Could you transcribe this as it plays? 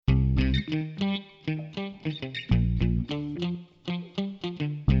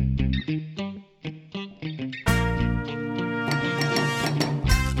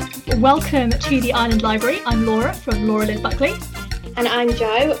Welcome to the Island Library. I'm Laura from Laura Liz Buckley. And I'm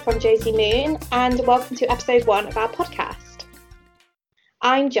Jo from Josie Moon, and welcome to episode 1 of our podcast.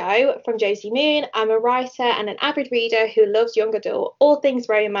 I'm Jo from Josie Moon. I'm a writer and an avid reader who loves young adult, all things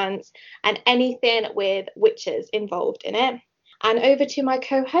romance, and anything with witches involved in it. And over to my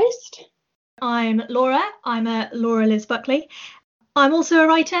co-host. I'm Laura. I'm a Laura Liz Buckley. I'm also a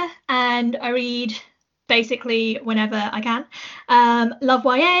writer and I read basically whenever I can. Love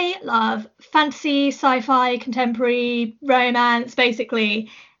YA, love fantasy, sci-fi, contemporary, romance, basically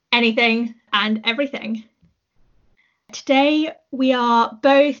anything and everything. Today we are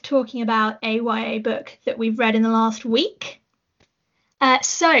both talking about a YA book that we've read in the last week.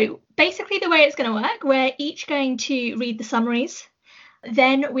 So basically the way it's going to work, we're each going to read the summaries.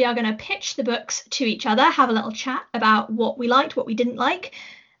 Then we are going to pitch the books to each other, have a little chat about what we liked, what we didn't like.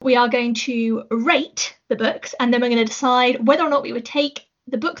 We are going to rate the books, and then we're going to decide whether or not we would take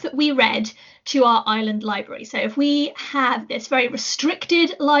the book that we read to our island library. So if we have this very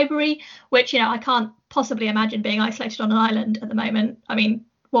restricted library, which, I can't possibly imagine being isolated on an island at the moment. I mean,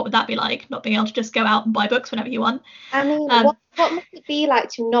 what would that be like, not being able to just go out and buy books whenever you want? I mean, what must it be like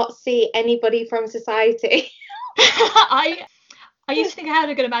to not see anybody from society? I used to think I had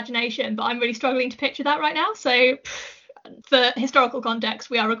a good imagination, but I'm really struggling to picture that right now. So for historical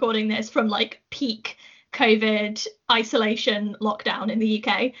context, we are recording this from like peak COVID isolation lockdown in the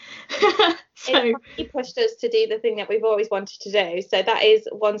UK. So It pushed us to do the thing that we've always wanted to do. So that is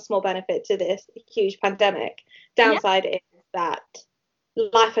one small benefit to this huge pandemic. Downside is that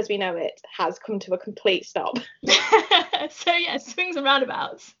life as we know it has come to a complete stop. So yeah, swings and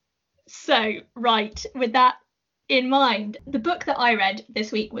roundabouts. So right, with that in mind, the book that I read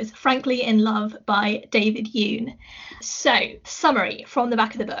this week was Frankly in Love by David Yoon. So, summary from the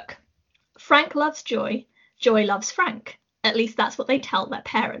back of the book. Frank loves Joy, Joy loves Frank. At least that's what they tell their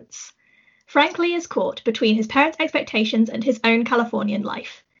parents. Frankly is caught between his parents' expectations and his own Californian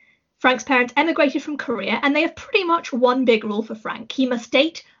life. Frank's parents emigrated from Korea, and they have pretty much one big rule for Frank. He must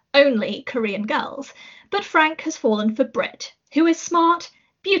date only Korean girls. But Frank has fallen for Britt, who is smart,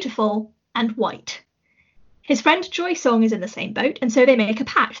 beautiful, and white. His friend Joy Song is in the same boat, and so they make a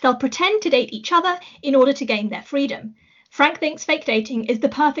pact. They'll pretend to date each other in order to gain their freedom. Frank thinks fake dating is the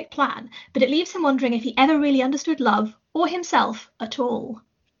perfect plan, but it leaves him wondering if he ever really understood love or himself at all.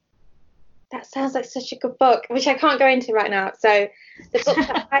 That sounds like such a good book, which I can't go into right now. So the book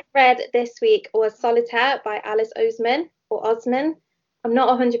that I read this week was Solitaire by Alice Oseman, or Osman. I'm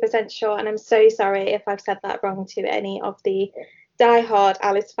not 100% sure, and I'm so sorry if I've said that wrong to any of the diehard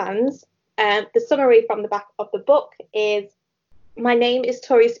Alice fans. The summary from the back of the book is, my name is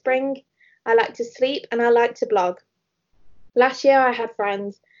Tori Spring. I like to sleep and I like to blog. Last year I had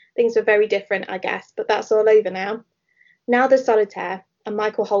friends. Things were very different, I guess, but that's all over now. Now there's Solitaire and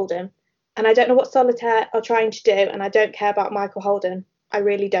Michael Holden. And I don't know what Solitaire are trying to do, and I don't care about Michael Holden. I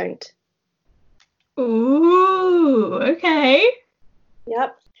really don't. Ooh, okay.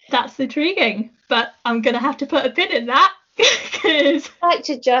 Yep. That's intriguing, but I'm going to have to put a pin in that. I'd like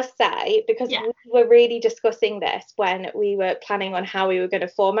to just say, because we were really discussing this when we were planning on how we were going to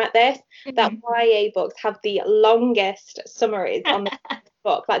format this, that YA books have the longest summaries on the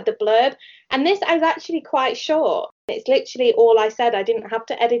book, like the blurb. And this is actually quite short. It's literally all I said. I didn't have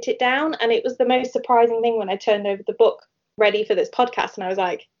to edit it down. And it was the most surprising thing when I turned over the book ready for this podcast. And I was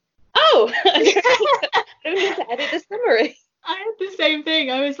like, oh, I don't need to edit the summary. I had the same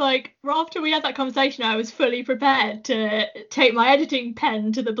thing. I was like, after we had that conversation, I was fully prepared to take my editing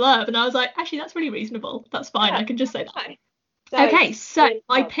pen to the blurb. And I was like, actually, that's really reasonable. That's fine. I can just say that. So, okay, so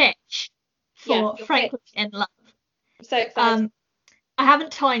my pitch for Frankly in Love. I'm so excited. I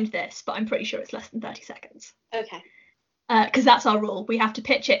haven't timed this, but I'm pretty sure it's less than 30 seconds. Okay. Because that's our rule. We have to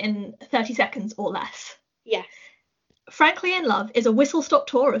pitch it in 30 seconds or less. Yes. Frankly in Love is a whistle-stop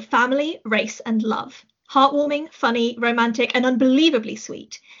tour of family, race, and love. Heartwarming, funny, romantic, and unbelievably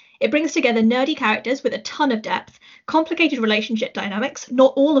sweet. It brings together nerdy characters with a ton of depth, complicated relationship dynamics,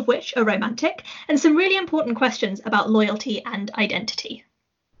 not all of which are romantic, and some really important questions about loyalty and identity.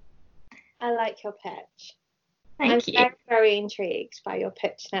 I like your pitch. Thank you. I'm very, very intrigued by your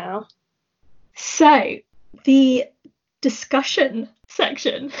pitch now. So, the discussion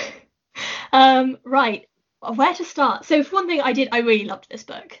section. Right, where to start? So, for one thing, I really loved this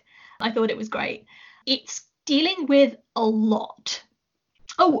book. I thought it was great. It's dealing with a lot.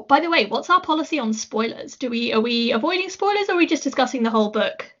 Oh, by the way, what's our policy on spoilers? Are we avoiding spoilers, or are we just discussing the whole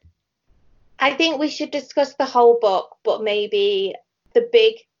book? I think we should discuss the whole book, but maybe the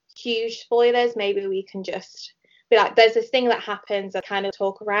big, huge spoilers, maybe we can just be like, there's this thing that happens, and kind of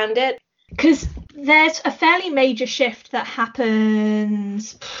talk around it. Because there's a fairly major shift that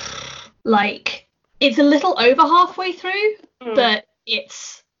happens, like, it's a little over halfway through, but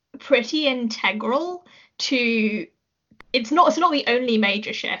it's pretty integral to, it's not the only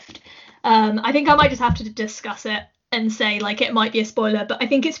major shift. I think I might just have to discuss it and say, like, it might be a spoiler, but I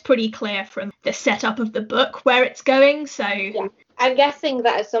think it's pretty clear from the setup of the book where it's going. So yeah, I'm guessing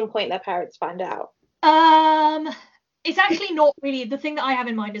that at some point their parents find out. It's actually not really, the thing that I have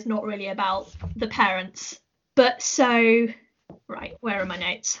in mind is not really about the parents. But so, right, where are my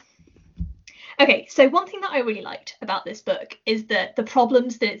notes? Okay, so one thing that I really liked about this book is that the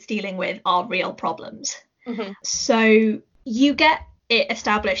problems that it's dealing with are real problems. So you get it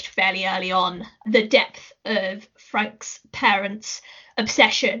established fairly early on, the depth of Frank's parents'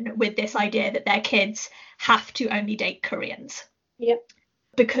 obsession with this idea that their kids have to only date Koreans. Yep.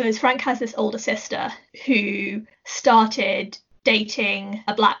 Because Frank has this older sister who started dating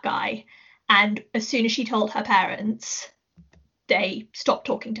a black guy, and as soon as she told her parents, they stopped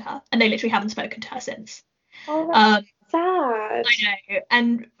talking to her, and they literally haven't spoken to her since. Oh, that's sad. I know.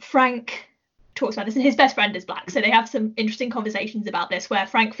 And Frank talks about this, and his best friend is black, so they have some interesting conversations about this where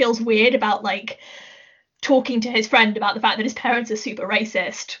Frank feels weird about, like, talking to his friend about the fact that his parents are super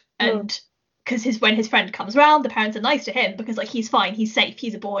racist, and because when his friend comes around, the parents are nice to him because, like, he's fine, he's safe,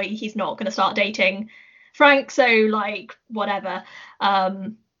 he's a boy, he's not going to start dating Frank, so, like, whatever.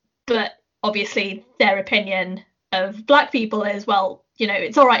 But obviously their opinion of black people is, well, you know,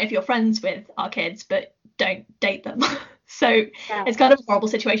 it's all right if you're friends with our kids, but don't date them. So it's kind of a horrible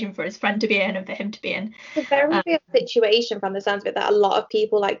situation for his friend to be in and for him to be in. It's a very real situation from the sounds of it that a lot of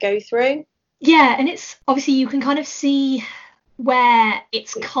people, like, go through. Yeah, and it's obviously you can kind of see where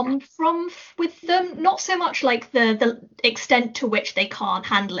it's come from with them, not so much like the extent to which they can't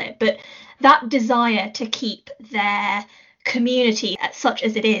handle it, but that desire to keep their community, such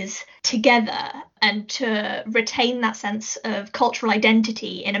as it is, together and to retain that sense of cultural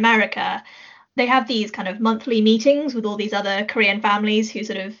identity in America. They have these kind of monthly meetings with all these other Korean families who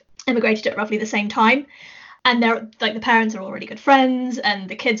sort of immigrated at roughly the same time, and they're like, the parents are all really good friends and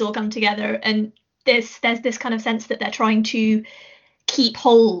the kids all come together, and there's this kind of sense that they're trying to keep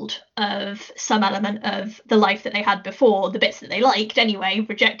hold of some element of the life that they had before, the bits that they liked anyway,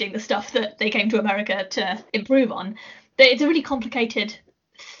 rejecting the stuff that they came to America to improve on. But it's a really complicated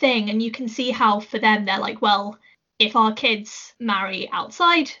thing, and you can see how for them they're like, well, if our kids marry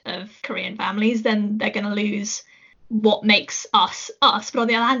outside of Korean families, then they're going to lose what makes us us. But on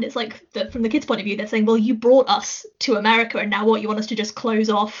the other hand, it's like, from the kids' point of view, they're saying, well, you brought us to America, and now what, you want us to just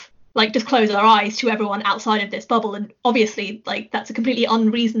close off, like, just close our eyes to everyone outside of this bubble? And obviously, like, that's a completely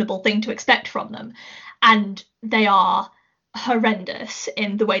unreasonable thing to expect from them. And they are horrendous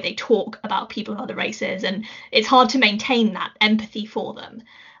in the way they talk about people of other races, and it's hard to maintain that empathy for them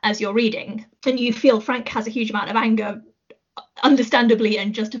as you're reading. And you feel Frank has a huge amount of anger, understandably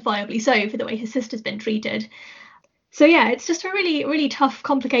and justifiably so, for the way his sister's been treated. So yeah, it's just a really, really tough,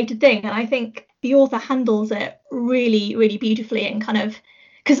 complicated thing. And I think the author handles it really, really beautifully, and kind of,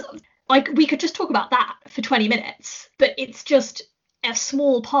 because, like, we could just talk about that for 20 minutes, but it's just a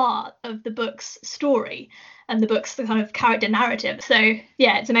small part of the book's story and the book's the kind of character narrative. So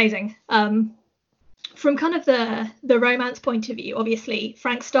yeah, it's amazing. From kind of the romance point of view, obviously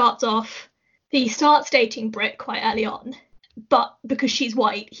Frank starts dating Britt quite early on, but because she's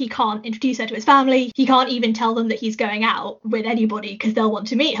white, he can't introduce her to his family. He can't even tell them that he's going out with anybody because they'll want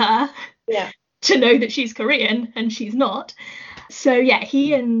to meet her. Yeah. To know that she's Korean, and she's not. So yeah,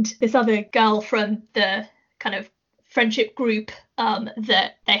 he and this other girl from the kind of friendship group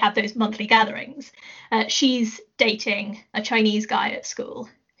that they have those monthly gatherings, she's dating a Chinese guy at school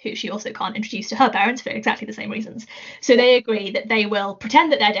who she also can't introduce to her parents for exactly the same reasons. So they agree that they will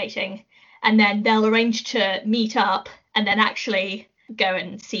pretend that they're dating, and then they'll arrange to meet up and then actually go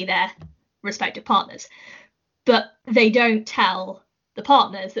and see their respective partners. But they don't tell the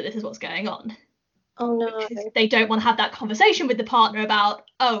partners that this is what's going on. Oh no. They don't want to have that conversation with the partner about,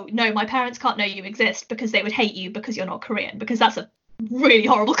 oh no, my parents can't know you exist because they would hate you because you're not Korean, because that's a really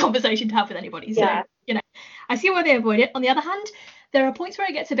horrible conversation to have with anybody. So, you know, I see why they avoid it. On the other hand, there are points where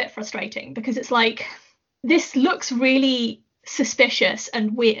it gets a bit frustrating, because it's like, this looks really suspicious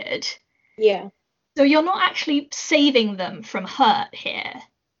and weird. Yeah. So you're not actually saving them from hurt here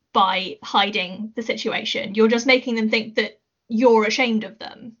by hiding the situation. You're just making them think that you're ashamed of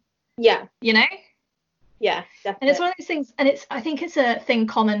them. Yeah. You know? Yeah, definitely. And it's one of those things, and I think it's a thing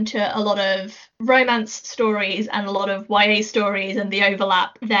common to a lot of romance stories and a lot of YA stories, and the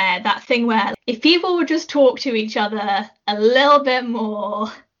overlap there, that thing where if people would just talk to each other a little bit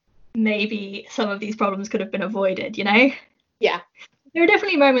more, maybe some of these problems could have been avoided, you know? Yeah. There are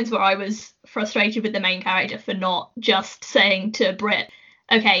definitely moments where I was frustrated with the main character for not just saying to Brit,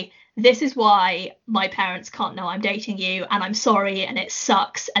 okay, this is why my parents can't know I'm dating you, and I'm sorry, and it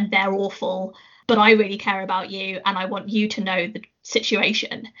sucks, and they're awful, but I really care about you, and I want you to know the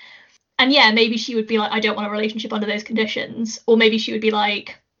situation. And yeah, maybe she would be like, I don't want a relationship under those conditions. Or maybe she would be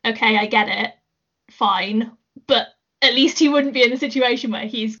like, okay, I get it, fine. But at least he wouldn't be in the situation where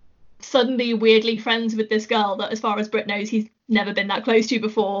he's suddenly weirdly friends with this girl that, as far as Brit knows, he's never been that close to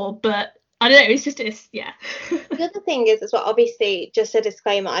before. But I don't know, yeah. The other thing is as well, obviously, just a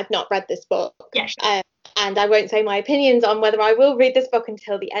disclaimer, I've not read this book. Yeah, sure. And I won't say my opinions on whether I will read this book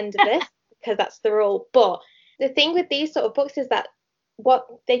until the end of this, because that's the rule. But the thing with these sort of books is that what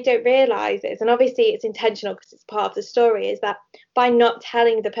they don't realise is, and obviously it's intentional because it's part of the story, is that by not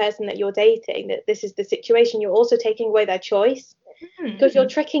telling the person that you're dating that this is the situation, you're also taking away their choice, because you're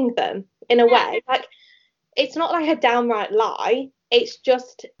tricking them in a way. Like, it's not like a downright lie, it's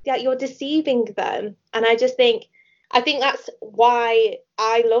just that you're deceiving them. And I think that's why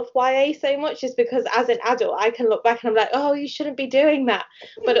I love YA so much, is because as an adult I can look back and I'm like, oh, you shouldn't be doing that.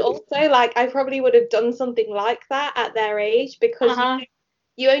 But also, like, I probably would have done something like that at their age, because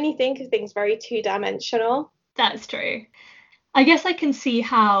you only think of things very two-dimensional. That's true. I guess I can see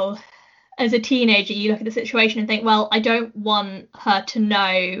how, as a teenager, you look at the situation and think, well, I don't want her to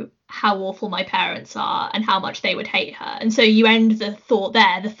know how awful my parents are and how much they would hate her. And so you end the thought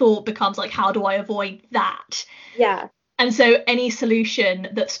there. The thought becomes like, how do I avoid that? Yeah. And so any solution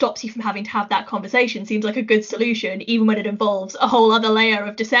that stops you from having to have that conversation seems like a good solution, even when it involves a whole other layer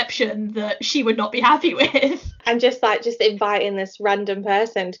of deception that she would not be happy with. And just inviting this random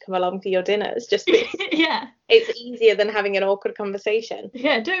person to come along for your dinners, yeah, it's easier than having an awkward conversation.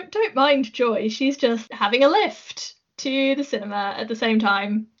 Yeah, don't mind Joy. She's just having a lift to the cinema at the same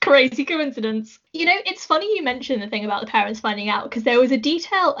time. Crazy coincidence. You know, it's funny you mentioned the thing about the parents finding out, because there was a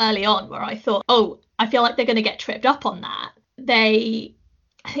detail early on where I thought, oh, I feel like they're going to get tripped up on that. I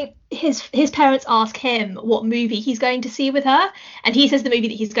think his parents ask him what movie he's going to see with her, and he says the movie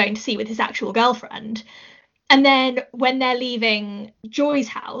that he's going to see with his actual girlfriend. And then when they're leaving Joy's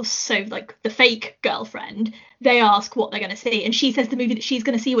house, so like the fake girlfriend, they ask what they're going to see, and she says the movie that she's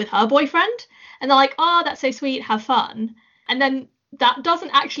going to see with her boyfriend. And they're like, oh, that's so sweet, have fun. And then that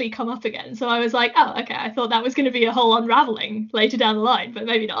doesn't actually come up again. So I was like, oh, okay, I thought that was going to be a whole unraveling later down the line, but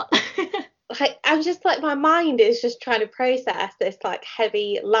maybe not. Like, I'm just like, my mind is just trying to process this like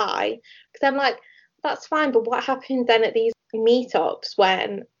heavy lie, because I'm like, that's fine, but what happens then at these meetups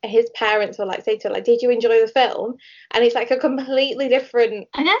when his parents will like say to her, like, did you enjoy the film? And it's like a completely different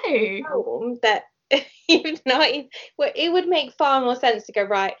film that it would make far more sense to go,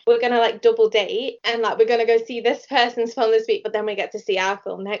 right, we're gonna like double date and like we're gonna go see this person's film this week, but then we get to see our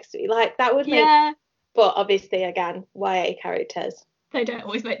film next week. Like, that would make But obviously, again, YA characters, they don't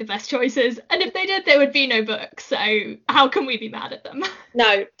always make the best choices, and if they did, there would be no book, so how can we be mad at them?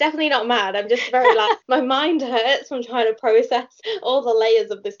 No, definitely not mad. I'm just very like, my mind hurts from trying to process all the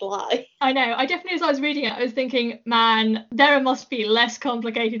layers of this lie. I know, I definitely, as I was reading it, I was thinking, man, there must be less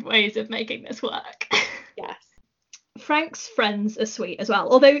complicated ways of making this work. Yes. Frank's friends are sweet as well,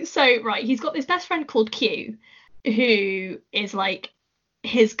 although, so right, he's got this best friend called Q, who is like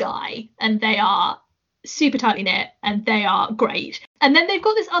his guy, and they are super tightly knit and they are great. And then they've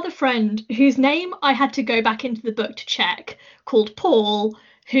got this other friend whose name I had to go back into the book to check, called Paul,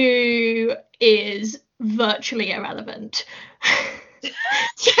 who is virtually irrelevant.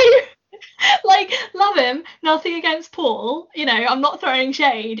 So, like, love him, nothing against Paul, you know, I'm not throwing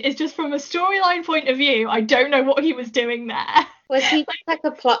shade, it's just from a storyline point of view, I don't know what he was doing there. Was he like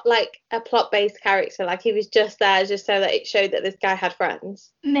a plot-based character? Like, he was just there just so that it showed that this guy had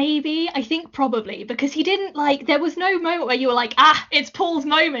friends? Maybe, I think probably, because he didn't, like, there was no moment where you were like, it's Paul's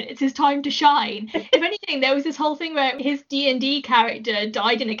moment, it's his time to shine. If anything, there was this whole thing where his D&D character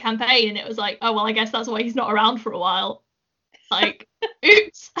died in a campaign, and it was like, oh, well, I guess that's why he's not around for a while. Like,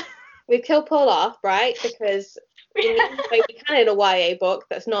 oops. We've killed Paul off, right? Because we can in a YA book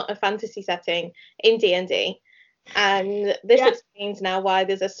that's not a fantasy setting in D&D. And this explains now why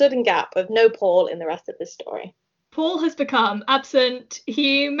there's a sudden gap of no Paul in the rest of the story. Paul has become absent.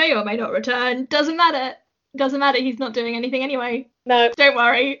 He may or may not return. Doesn't matter. He's not doing anything anyway. No. Don't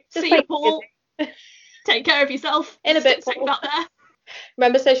worry. See you, Paul. Take care of yourself. In a bit, Paul. Out there.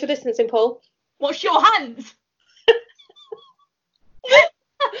 Remember social distancing, Paul. Wash your hands.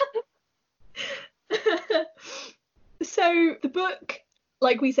 So the book,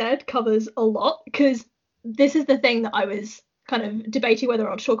 like we said, covers a lot, because this is the thing that I was kind of debating whether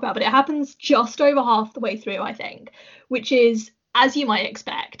or not to talk about, but it happens just over half the way through, I think, which is, as you might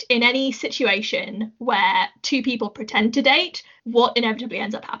expect, in any situation where two people pretend to date, what inevitably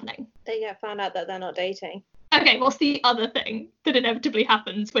ends up happening. They get found out that they're not dating. Okay, what's the other thing that inevitably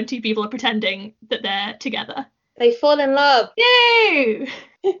happens when two people are pretending that they're together? They fall in love. Yay!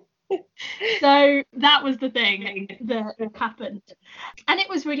 So that was the thing that happened. And it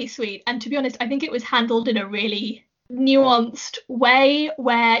was really sweet. And to be honest, I think it was handled in a really nuanced way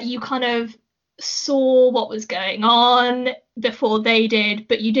where you kind of saw what was going on before they did,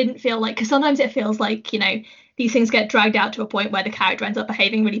 but you didn't feel like, because sometimes it feels like, you know, these things get dragged out to a point where the character ends up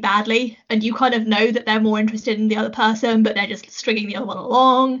behaving really badly and you kind of know that they're more interested in the other person, but they're just stringing the other one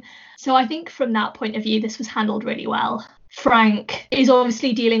along. So I think from that point of view, this was handled really well. Frank is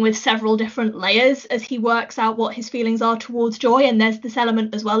obviously dealing with several different layers as he works out what his feelings are towards Joy. And there's this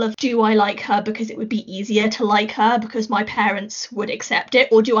element as well of, do I like her because it would be easier to like her because my parents would accept it?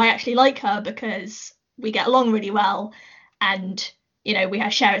 Or do I actually like her because we get along really well and, you know, we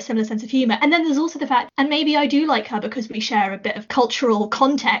share a similar sense of humour? And then there's also the fact, and maybe I do like her because we share a bit of cultural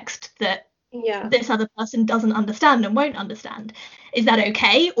context that this other person doesn't understand and won't understand. Is that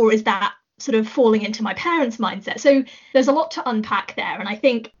okay? Or is that sort of falling into my parents' mindset? So there's a lot to unpack there, and I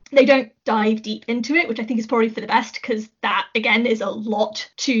think they don't dive deep into it, which I think is probably for the best, because that again is a lot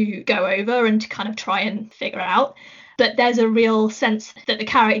to go over and to kind of try and figure out. But there's a real sense that the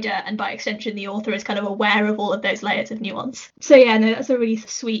character, and by extension the author, is kind of aware of all of those layers of nuance. So yeah, no, that's a really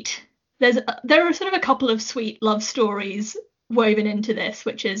sweet. There are sort of a couple of sweet love stories woven into this,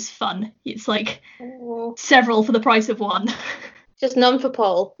 which is fun. It's like several for the price of one. Just none for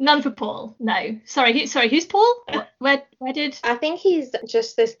Paul. None for Paul. No. Sorry, who's Paul? Where did? I think he's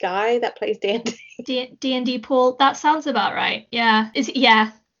just this guy that plays D&D. D&D Paul. That sounds about right. Yeah.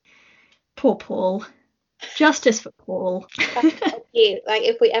 Yeah. Poor Paul. Justice for Paul. Like,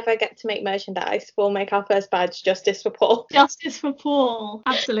 if we ever get to make merchandise, we'll make our first badge Justice for Paul. Justice for Paul.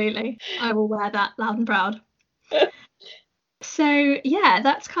 Absolutely. I will wear that loud and proud. So yeah,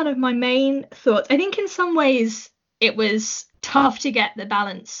 that's kind of my main thoughts. I think in some ways it was tough to get the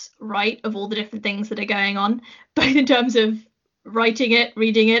balance right of all the different things that are going on, both in terms of writing it,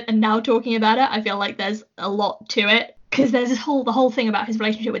 reading it, and now talking about it. I feel like there's a lot to it, because there's the whole thing about his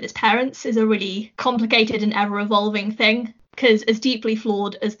relationship with his parents is a really complicated and ever-evolving thing, because as deeply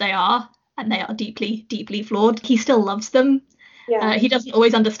flawed as they are, and they are deeply, deeply flawed, he still loves them. Yeah. He doesn't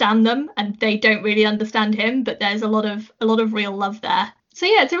always understand them, and they don't really understand him, but there's a lot of real love there. So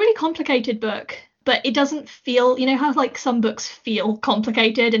yeah, it's a really complicated book, but it doesn't feel, you know how like some books feel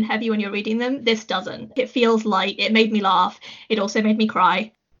complicated and heavy when you're reading them? This doesn't. It feels light. It made me laugh. It also made me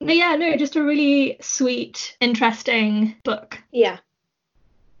cry. But yeah, no, just a really sweet, interesting book. Yeah.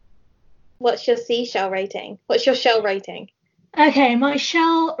 What's your seashell rating? What's your shell rating? Okay, my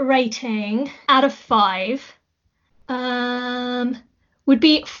shell rating out of 5 would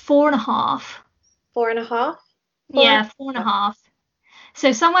be 4.5. 4.5? Yeah, 4.5.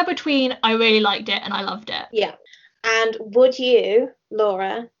 So somewhere between I really liked it and I loved it. Yeah. And would you,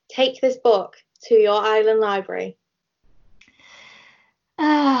 Laura, take this book to your island library?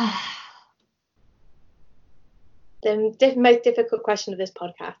 The most difficult question of this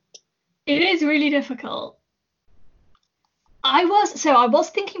podcast. It is really difficult. I was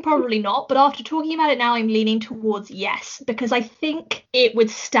thinking probably not, but after talking about it now, I'm leaning towards yes, because I think it would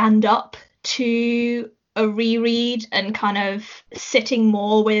stand up to a reread and kind of sitting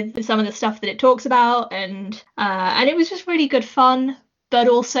more with some of the stuff that it talks about, and it was just really good fun. But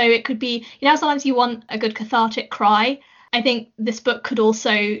also it could be, you know, sometimes you want a good cathartic cry. I think this book could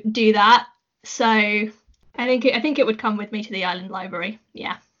also do that. So I think it would come with me to the island library.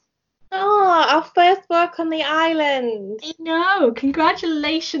 Yeah. Oh, our first book on the island. I know.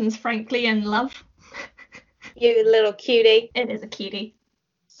 Congratulations, frankly, and love. You little cutie. It is a cutie.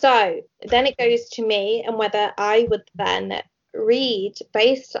 So then it goes to me and whether I would then read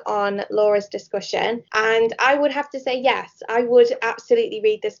based on Laura's discussion, and I would have to say yes, I would absolutely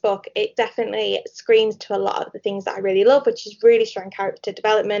read this book. It definitely screams to a lot of the things that I really love, which is really strong character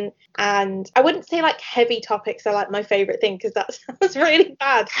development, and I wouldn't say like heavy topics are like my favorite thing, because that sounds really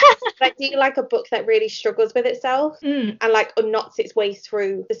bad. But I do like a book that really struggles with itself and like knots its way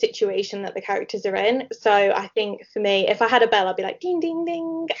through the situation that the characters are in. So I think for me, if I had a bell, I'd be like ding ding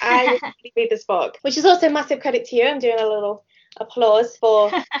ding, I would really read this book, which is also massive credit to you. I'm doing a little applause for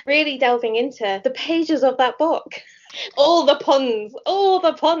really delving into the pages of that book. All the puns.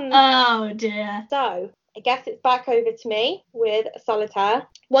 Oh dear. So I guess it's back over to me with Solitaire.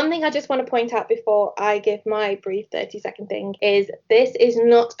 One thing I just want to point out before I give my brief 30-second thing is this is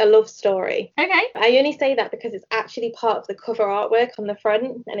not a love story. Okay. I only say that because it's actually part of the cover artwork on the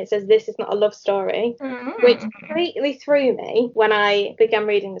front, and it says this is not a love story, which completely threw me when I began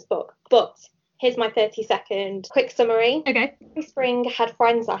reading this book. But Here's my 30-second quick summary. Okay. Spring had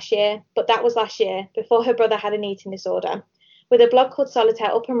friends last year, but that was last year, before her brother had an eating disorder. With a blog called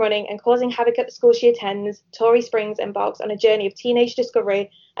Solitaire up and running and causing havoc at the school she attends, Tori Springs embarks on a journey of teenage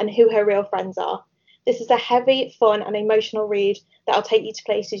discovery and who her real friends are. This is a heavy, fun and emotional read that'll take you to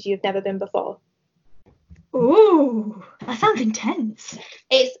places you've never been before. Ooh, that sounds intense.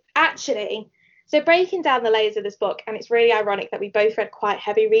 It's actually... So breaking down the layers of this book, and it's really ironic that we both read quite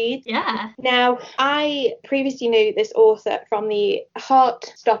heavy reads. Yeah. Now, I previously knew this author from the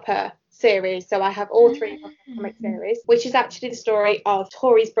Heartstopper series, so I have all three of the comic series, which is actually the story of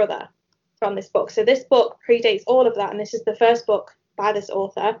Tori's brother from this book. So this book predates all of that, and this is the first book by this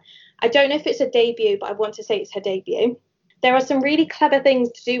author. I don't know if it's a debut, but I want to say it's her debut. There are some really clever things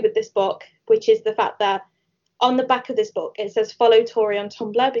to do with this book, which is the fact that on the back of this book, it says follow Tori on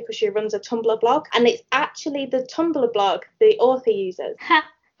Tumblr because she runs a Tumblr blog. And it's actually the Tumblr blog the author uses,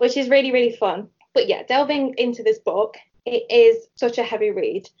 which is really, really fun. But yeah, delving into this book, it is such a heavy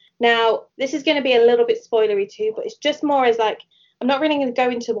read. Now, this is going to be a little bit spoilery too, but it's just more as like, I'm not really going to go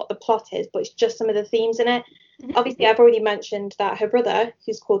into what the plot is, but it's just some of the themes in it. Obviously, I've already mentioned that her brother,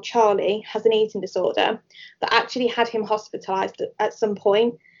 who's called Charlie, has an eating disorder that actually had him hospitalised at some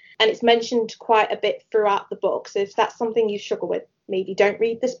point. And it's mentioned quite a bit throughout the book. So if that's something you struggle with, maybe don't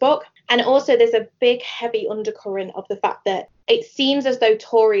read this book. And also there's a big, heavy undercurrent of the fact that it seems as though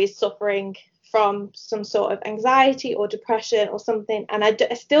Tori is suffering from some sort of anxiety or depression or something. And I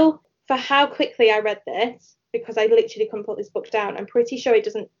still, for how quickly I read this, because I literally couldn't put this book down, I'm pretty sure it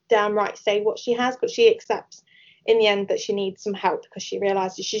doesn't downright say what she has, but she accepts in the end that she needs some help because she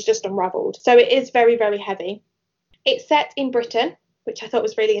realises she's just unravelled. So it is very, very heavy. It's set in Britain, which I thought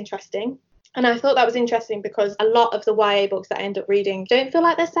was really interesting. And I thought that was interesting because a lot of the YA books that I end up reading don't feel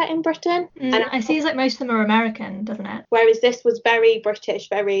like they're set in Britain. And I see like most of them are American, doesn't it? Whereas this was very British,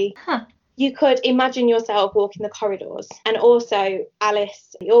 very... You could imagine yourself walking the corridors. And also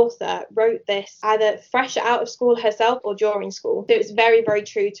Alice, the author, wrote this either fresh out of school herself or during school. So it's very, very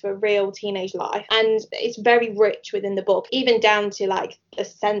true to a real teenage life. And it's very rich within the book, even down to like the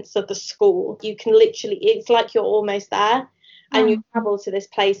sense of the school. You can literally... It's like you're almost there. And you travel to this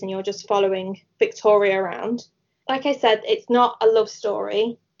place and you're just following Victoria around. Like I said, it's not a love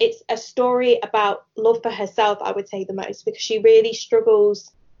story. It's a story about love for herself, I would say the most, because she really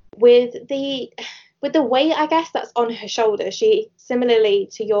struggles with the weight, I guess, that's on her shoulders. She, similarly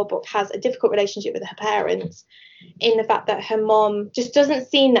to your book, has a difficult relationship with her parents in the fact that her mom just doesn't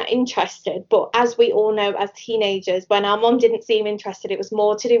seem that interested. But as we all know, as teenagers, when our mom didn't seem interested, it was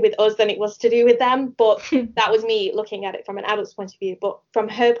more to do with us than it was to do with them. But that was me looking at it from an adult's point of view. But from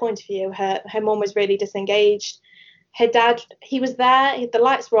her point of view, her mom was really disengaged. Her dad, he was there, the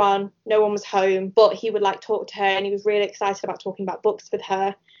lights were on, no one was home, but he would like talk to her and he was really excited about talking about books with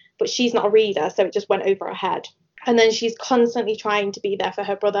her. But she's not a reader, so it just went over her head. And then she's constantly trying to be there for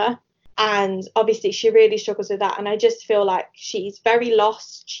her brother. And obviously she really struggles with that. And I just feel like she's very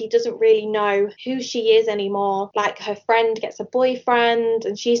lost. She doesn't really know who she is anymore. Like her friend gets a boyfriend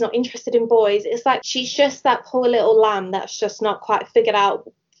and she's not interested in boys. It's like she's just that poor little lamb that's just not quite figured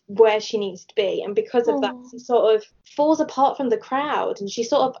out where she needs to be. And because of that, she sort of falls apart from the crowd and she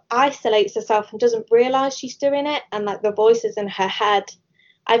sort of isolates herself and doesn't realise she's doing it. And like the voices in her head,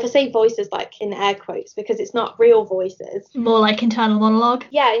 I have to say voices like in air quotes because it's not real voices. More like internal monologue.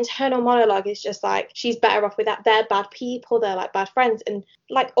 Yeah, internal monologue is just like she's better off with that. They're bad people, they're like bad friends. And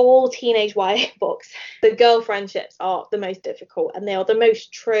like all teenage YA books, the girl friendships are the most difficult and they are the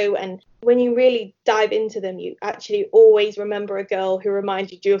most true. And when you really dive into them, you actually always remember a girl who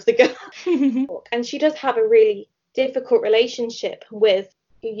reminded you of the girl. And she does have a really difficult relationship with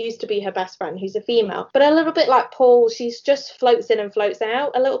who used to be her best friend, who's a female. But a little bit like Paul, she's just floats in and floats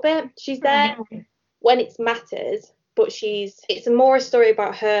out a little bit. She's there when it matters, but it's more a story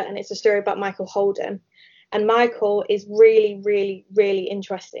about her and it's a story about Michael Holden. And Michael is really, really, really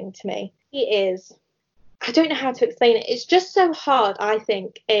interesting to me. He is, I don't know how to explain it. It's just so hard, I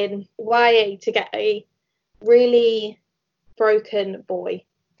think, in YA to get a really broken boy.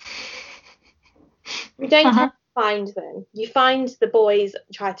 We don't tend to find them. You find the boys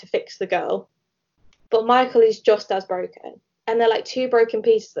try to fix the girl, but Michael is just as broken. And they're like two broken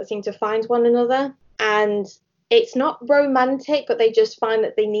pieces that seem to find one another. And it's not romantic, but they just find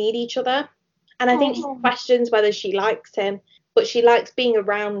that they need each other. And I think she questions whether she likes him, but she likes being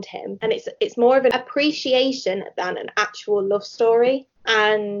around him. And it's more of an appreciation than an actual love story.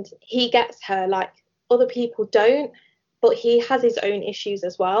 And he gets her like other people don't, but he has his own issues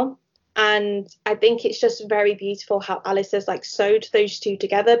as well. And I think it's just very beautiful how Alice has like sewed those two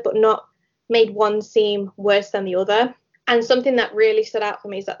together, but not made one seem worse than the other. And something that really stood out for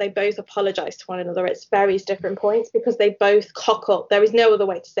me is that they both apologise to one another at various different points, because they both cock up. There is no other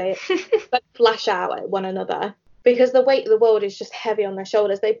way to say it. But flash out at one another because the weight of the world is just heavy on their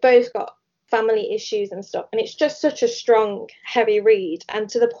shoulders. They both got family issues and stuff, and it's just such a strong, heavy read, and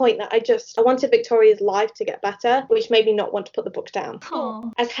to the point that I wanted Victoria's life to get better, which made me not want to put the book down.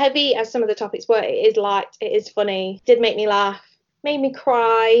 Aww. As heavy as some of the topics were, it is light, it is funny, did make me laugh, made me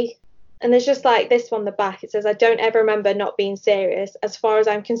cry. And there's just like this on the back, it says, I don't ever remember not being serious. As far as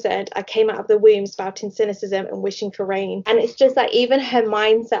I'm concerned, I came out of the womb spouting cynicism and wishing for rain. And it's just like, even her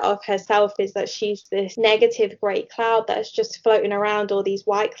mindset of herself is that she's this negative grey cloud that's just floating around all these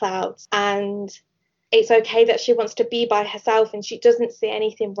white clouds. And it's okay that she wants to be by herself and she doesn't see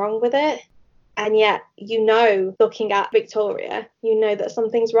anything wrong with it. And yet, looking at Victoria, that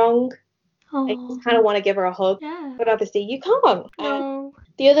something's wrong. I just kind of want to give her a hug. Yeah. But obviously you can't. No.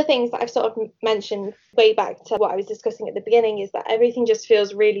 The other things that I've sort of mentioned way back to what I was discussing at the beginning is that everything just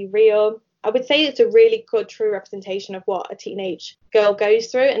feels really real. I would say it's a really good, true representation of what a teenage girl goes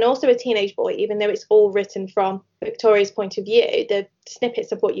through, and also a teenage boy, even though it's all written from Victoria's point of view. The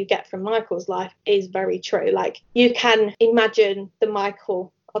snippets of what you get from Michael's life is very true. Like, you can imagine the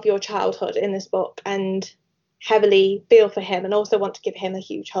Michael of your childhood in this book and heavily feel for him and also want to give him a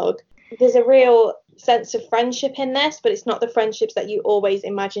huge hug. There's a real sense of friendship in this, but it's not the friendships that you always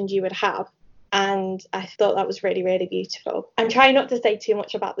imagined you would have. And I thought that was really, really beautiful. I'm trying not to say too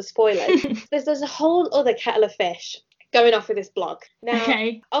much about the spoilers. There's a whole other kettle of fish going off with this blog. Now,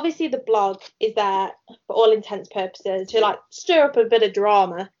 obviously the blog is there for all intents purposes to like stir up a bit of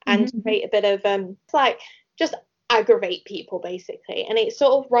drama and create a bit of just aggravate people basically. And it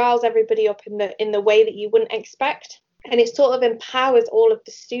sort of riles everybody up in the way that you wouldn't expect. And it sort of empowers all of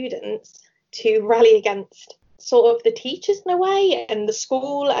the students to rally against sort of the teachers in a way and the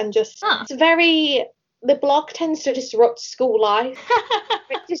school, and just the blog tends to disrupt school life,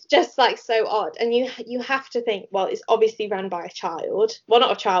 which is just like so odd. And you have to think, well, it's obviously run by a child, well,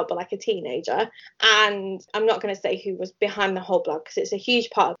 not a child but like a teenager, and I'm not going to say who was behind the whole blog because it's a huge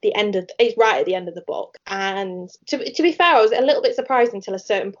part of it's right at the end of the book. And to be fair, I was a little bit surprised until a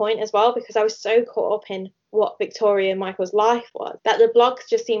certain point as well, because I was so caught up in what Victoria and Michael's life was that the blogs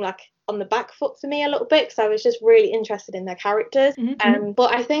just seemed like on the back foot for me a little bit, because I was just really interested in their characters.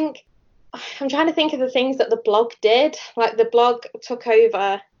 But I think I'm trying to think of the things that the blog did. Like, the blog took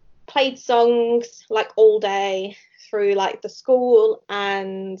over, played songs like all day through like the school,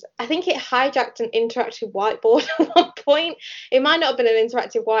 and I think it hijacked an interactive whiteboard at one point. It might not have been an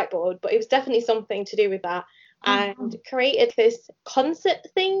interactive whiteboard, but it was definitely something to do with that. And created this concert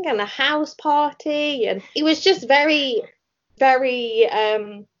thing and a house party, and it was just very, very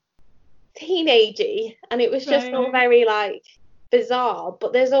teenagey, and it was just all very like bizarre.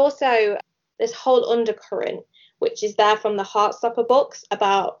 But there's also this whole undercurrent which is there from the Heartstopper books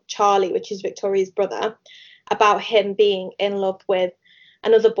about Charlie, which is Victoria's brother, about him being in love with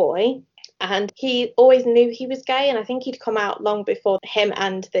another boy, and he always knew he was gay, and I think he'd come out long before him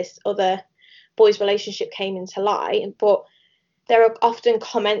and this other boy's relationship came into light. But there are often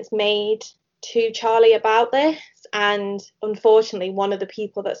comments made to Charlie about this, and unfortunately one of the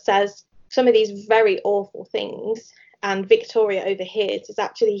people that says some of these very awful things and Victoria overhears is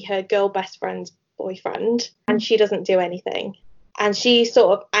actually her girl best friend's boyfriend, and she doesn't do anything. And she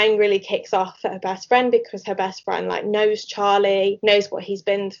sort of angrily kicks off at her best friend because her best friend like knows Charlie, knows what he's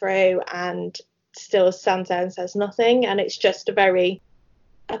been through, and still stands there and says nothing. And it's just a very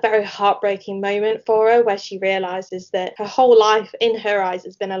heartbreaking moment for her, where she realizes that her whole life in her eyes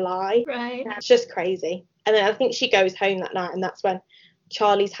has been a lie. Right. It's just crazy. And then I think she goes home that night, and that's when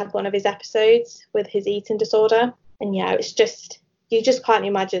Charlie's had one of his episodes with his eating disorder. And yeah, it's just, you just can't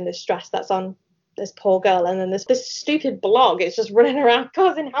imagine the stress that's on this poor girl. And then there's this stupid blog, it's just running around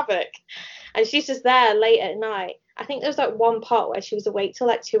causing havoc, and she's just there late at night. I think there's like one part where she was awake till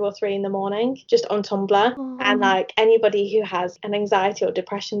like 2 or 3 in the morning just on Tumblr. And like, anybody who has an anxiety or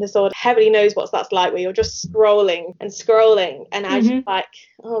depression disorder heavily knows what that's like, where you're just scrolling and I just like,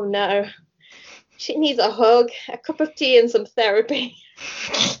 oh no, she needs a hug, a cup of tea and some therapy.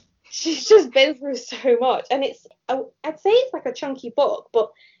 She's just been through so much. And I'd say it's like a chunky book,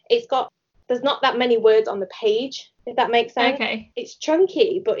 but there's not that many words on the page, if that makes sense. Okay. It's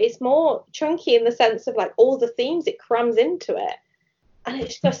chunky, but it's more chunky in the sense of like all the themes it crams into it. And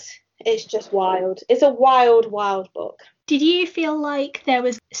it's just wild. It's a wild, wild book. Did you feel like there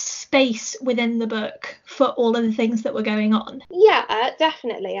was space within the book for all of the things that were going on? Yeah,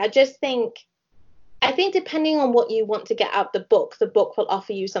 definitely. I think depending on what you want to get out the book will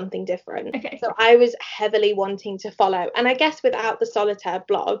offer you something different. Okay. So I was heavily wanting to follow. And I guess without the Solitaire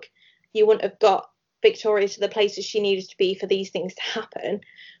blog, you wouldn't have got Victoria to the places she needed to be for these things to happen.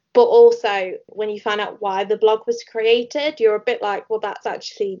 But also, when you find out why the blog was created, you're a bit like, well, that's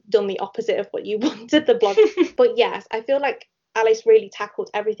actually done the opposite of what you wanted the blog. But yes, I feel like Alice really tackled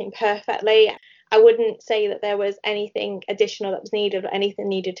everything perfectly. I wouldn't say that there was anything additional that was needed or anything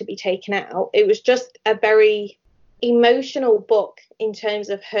needed to be taken out. It was just a very emotional book in terms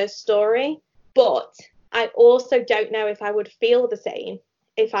of her story. But I also don't know if I would feel the same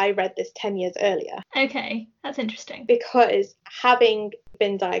if I read this 10 years earlier. Okay, that's interesting. Because having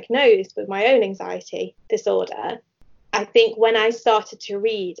been diagnosed with my own anxiety disorder, I think when I started to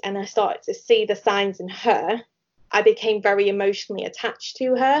read and I started to see the signs in her, I became very emotionally attached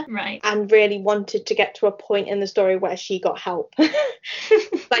to her. Right. And really wanted to get to a point in the story where she got help.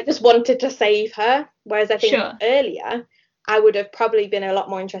 I just wanted to save her. Whereas I think earlier, I would have probably been a lot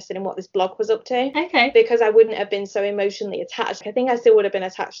more interested in what this blog was up to. Okay. Because I wouldn't have been so emotionally attached. I think I still would have been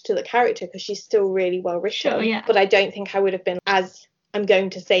attached to the character because she's still really well written. Sure, yeah. But I don't think I would have been as I'm going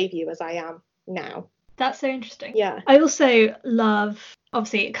to save you as I am now. That's so interesting. Yeah. I also love,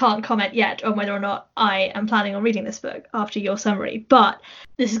 obviously can't comment yet on whether or not I am planning on reading this book after your summary, but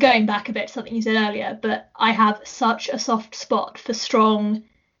this is going back a bit to something you said earlier, but I have such a soft spot for strong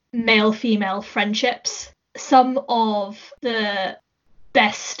male-female friendships. Some of the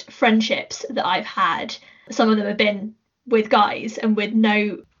best friendships that I've had, some of them have been with guys and with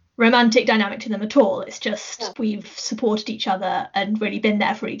no romantic dynamic to them at all. It's just we've supported each other and really been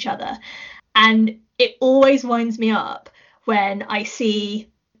there for each other. And it always winds me up when I see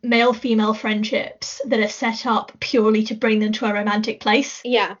male-female friendships that are set up purely to bring them to a romantic place.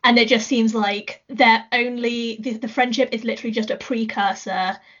 Yeah. And it just seems like they're only, the friendship is literally just a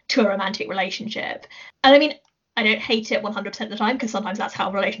precursor to a romantic relationship. And I mean, I don't hate it 100% of the time because sometimes that's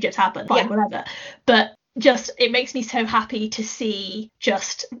how relationships happen, fine, whatever. But just, it makes me so happy to see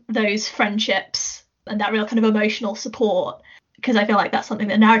just those friendships and that real kind of emotional support, because I feel like that's something,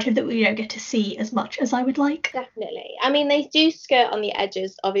 the narrative that we don't get to see as much as I would like. Definitely. I mean, they do skirt on the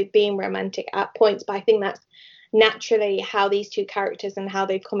edges of it being romantic at points, but I think that's naturally how these two characters and how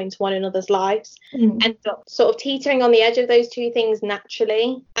they've come into one another's lives end up sort of teetering on the edge of those two things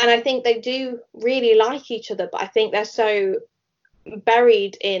naturally. And I think they do really like each other, but I think they're so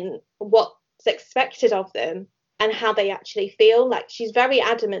buried in what's expected of them and how they actually feel. Like, she's very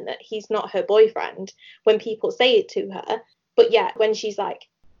adamant that he's not her boyfriend when people say it to her. But yeah, when she's like,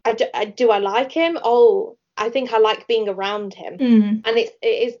 do I like him? Oh, I think I like being around him. And it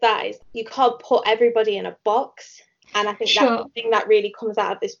is you can't put everybody in a box. And I think that's the thing that really comes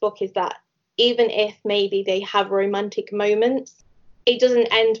out of this book, is that even if maybe they have romantic moments, it doesn't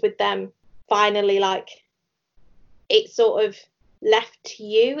end with them finally, like, it's sort of left to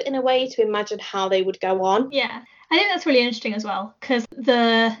you in a way to imagine how they would go on. Yeah, I think that's really interesting as well, because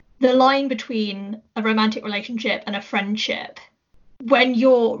the line between a romantic relationship and a friendship, when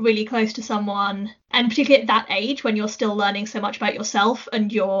you're really close to someone, and particularly at that age when you're still learning so much about yourself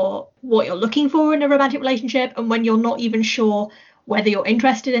and what you're looking for in a romantic relationship, and when you're not even sure whether you're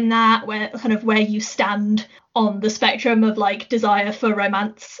interested in that, where you stand on the spectrum of like desire for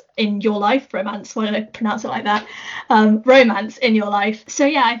romance in your life, romance, why did I pronounce it like that? Romance in your life. So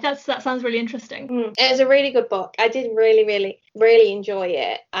yeah, that sounds really interesting. It was a really good book. I did really, really, really enjoy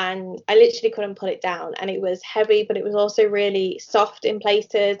it, and I literally couldn't put it down. And it was heavy, but it was also really soft in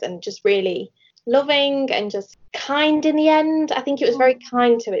places and just really loving and just kind in the end. I think it was very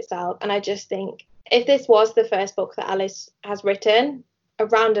kind to itself, and I just think if this was the first book that Alice has written, a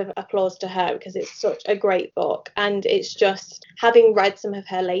round of applause to her, because it's such a great book. And it's just, having read some of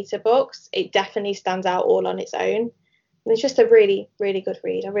her later books, it definitely stands out all on its own. And it's just a really, really good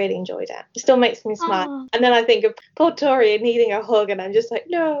read. I really enjoyed it. It still makes me smile. Aww. And then I think of poor Tori needing a hug, and I'm just like,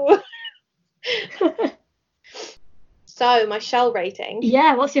 no. So my shell rating.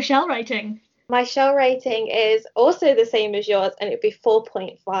 Yeah, what's your shell rating? My shell rating is also the same as yours, and it'd be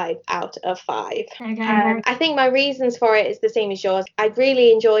 4.5 out of 5. Okay. I think my reasons for it is the same as yours. I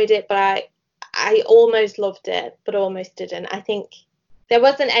really enjoyed it, but I almost loved it, but almost didn't. I think there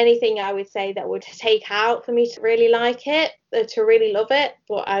wasn't anything I would say that would take out for me to really like it, to really love it,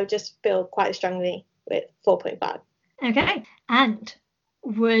 but I just feel quite strongly with 4.5. Okay. And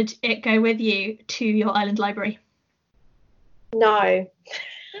would it go with you to your island library? No.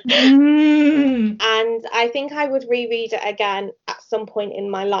 And I think I would reread it again at some point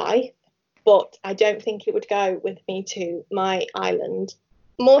in my life, but I don't think it would go with me to my island.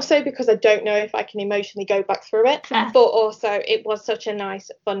 More so because I don't know if I can emotionally go back through it. Fair. But also it was such a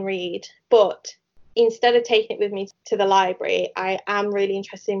nice, fun read. But instead of taking it with me to the library, I am really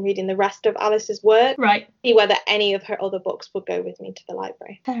interested in reading the rest of Alice's work. Right. See whether any of her other books would go with me to the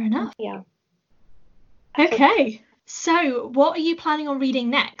library. Fair enough. Yeah. Okay. So, what are you planning on reading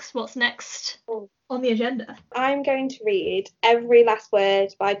next? What's next on the agenda? I'm going to read Every Last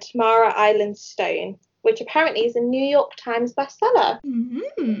Word by Tamara Island Stone, which apparently is a New York Times bestseller.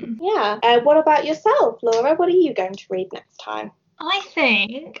 Mm-hmm. Yeah. What about yourself, Laura? What are you going to read next time? I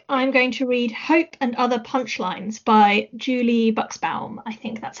think I'm going to read Hope and Other Punchlines by Julie Buxbaum. I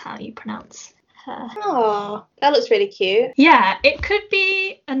think that's how you pronounce her. Oh, that looks really cute. Yeah, it could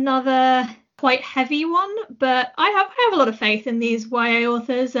be another quite heavy one, but I have a lot of faith in these YA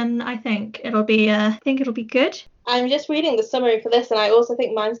authors, and I think it'll be good. I'm just reading the summary for this, and I also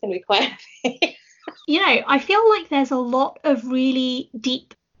think mine's going to be quite heavy. I feel like there's a lot of really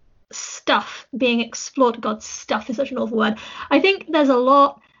deep stuff being explored. God, stuff is such an awful word. I think there's a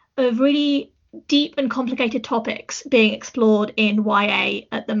lot of really deep and complicated topics being explored in YA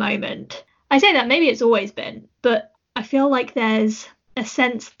at the moment. I say that maybe it's always been, but I feel like there's a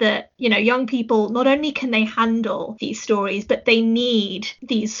sense that, young people, not only can they handle these stories, but they need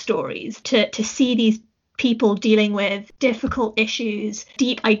these stories to see these people dealing with difficult issues,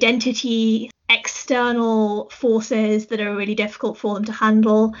 deep identity, external forces that are really difficult for them to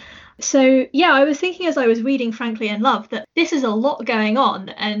handle. So, yeah, I was thinking as I was reading Frankly in Love that this is a lot going on,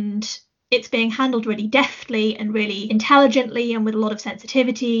 and it's being handled really deftly and really intelligently and with a lot of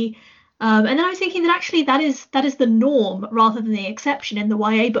sensitivity. And then I was thinking that actually that is the norm rather than the exception in the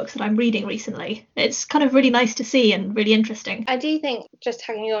YA books that I'm reading recently. It's kind of really nice to see and really interesting. I do think, just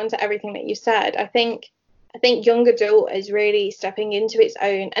tagging on to everything that you said, I think young adult is really stepping into its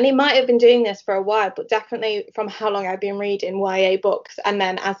own, and it might have been doing this for a while, but definitely from how long I've been reading YA books, and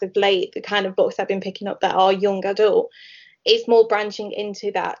then as of late, the kind of books I've been picking up that are young adult, it's more branching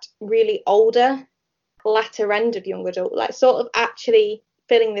into that really older, latter end of young adult, like sort of actually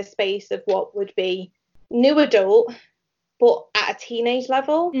filling the space of what would be new adult, but at a teenage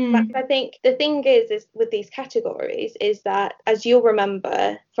level. Like, I think the thing is with these categories is that, as you'll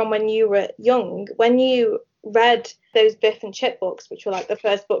remember from when you were young, when you read those Biff and Chip books, which were like the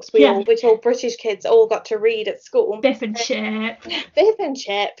first books which all British kids all got to read at school. Biff and Chip. Biff and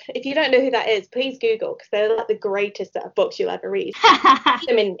Chip. If you don't know who that is, please Google, because they're like the greatest set of books you'll ever read.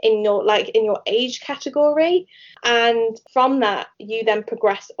 Them in your age category, and from that you then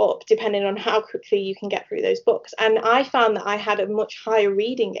progress up depending on how quickly you can get through those books. And I found that I had a much higher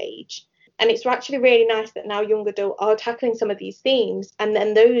reading age. And it's actually really nice that now young adults are tackling some of these themes, and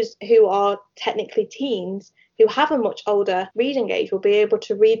then those who are technically teens who have a much older reading age will be able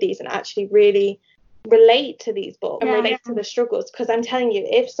to read these and actually really relate to these books and relate to the struggles. Because I'm telling you,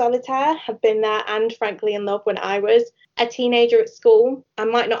 if Solitaire had been there and Frankly in Love when I was a teenager at school, I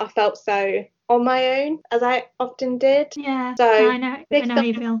might not have felt so on my own as I often did. Yeah, so I know how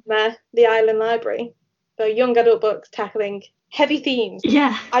you feel. The Island Library, so young adult books tackling heavy themes.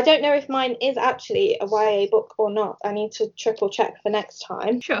 Yeah. I don't know if mine is actually a YA book or not. I need to triple check for next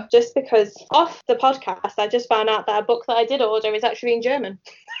time. Sure. Just because off the podcast, I just found out that a book that I did order is actually in German.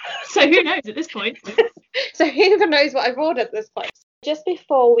 So who knows at this point? So who even knows what I've ordered at this point? Just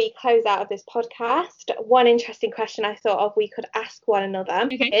before we close out of this podcast, one interesting question I thought of we could ask one another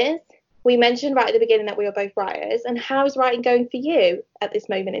is, we mentioned right at the beginning that we were both writers, and how is writing going for you at this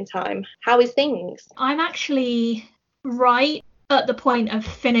moment in time? How is things? I'm actually right at the point of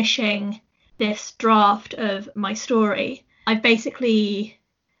finishing this draft of my story. I've basically,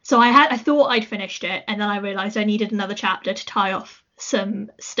 I thought I'd finished it, and then I realised I needed another chapter to tie off some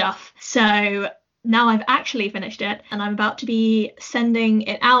stuff. So now I've actually finished it, and I'm about to be sending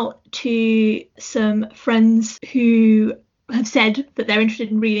it out to some friends who have said that they're interested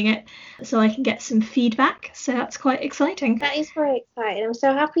in reading it, so I can get some feedback. So that's quite exciting. That is very exciting. I'm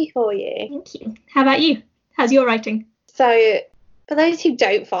so happy for you. Thank you. How about you? How's your writing? So for those who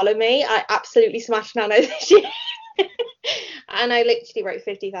don't follow me, I absolutely smashed Nano this year. And I literally wrote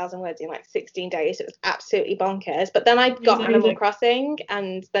 50,000 words in like 16 days. It was absolutely bonkers. But then I got Animal Crossing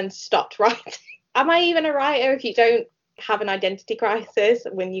and then stopped writing. Am I even a writer if you don't have an identity crisis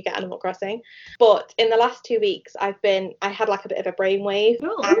when you get Animal Crossing? But in the last 2 weeks, I had like a bit of a brainwave.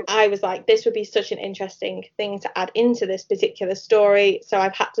 And I was like, this would be such an interesting thing to add into this particular story. So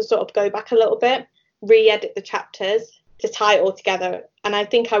I've had to sort of go back a little bit, re-edit the chapters to tie it all together. And I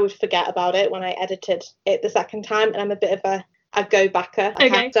think I would forget about it when I edited it the second time. And I'm a bit of a go-backer.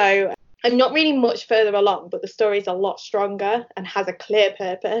 Okay. So I'm not really much further along, but the story's a lot stronger and has a clear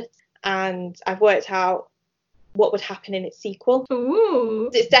purpose. And I've worked out what would happen in its sequel. Ooh.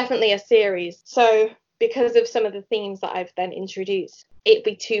 It's definitely a series. So because of some of the themes that I've then introduced, it'd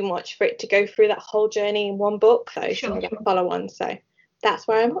be too much for it to go through that whole journey in one book. So some of the follow-ons. So that's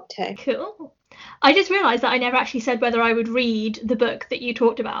where I'm up to. Cool. I just realised that I never actually said whether I would read the book that you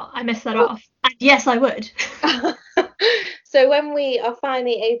talked about. I missed that off. And yes, I would. So when we are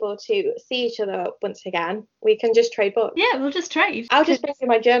finally able to see each other once again, we can just trade books. Yeah, we'll just trade. I'll just bring you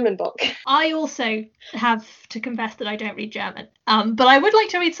my German book. I also have to confess that I don't read German, but I would like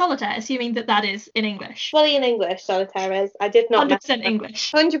to read Solitaire, assuming that that is in English. Fully in English, Solitaire is. I did not 100%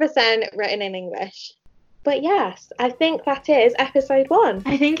 English. 100% written in English. But yes, I think that is episode 1.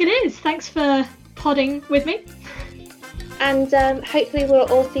 I think it is. Thanks for podding with me. And hopefully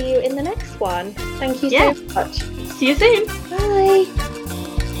we'll all see you in the next one. Thank you so much. See you soon. Bye.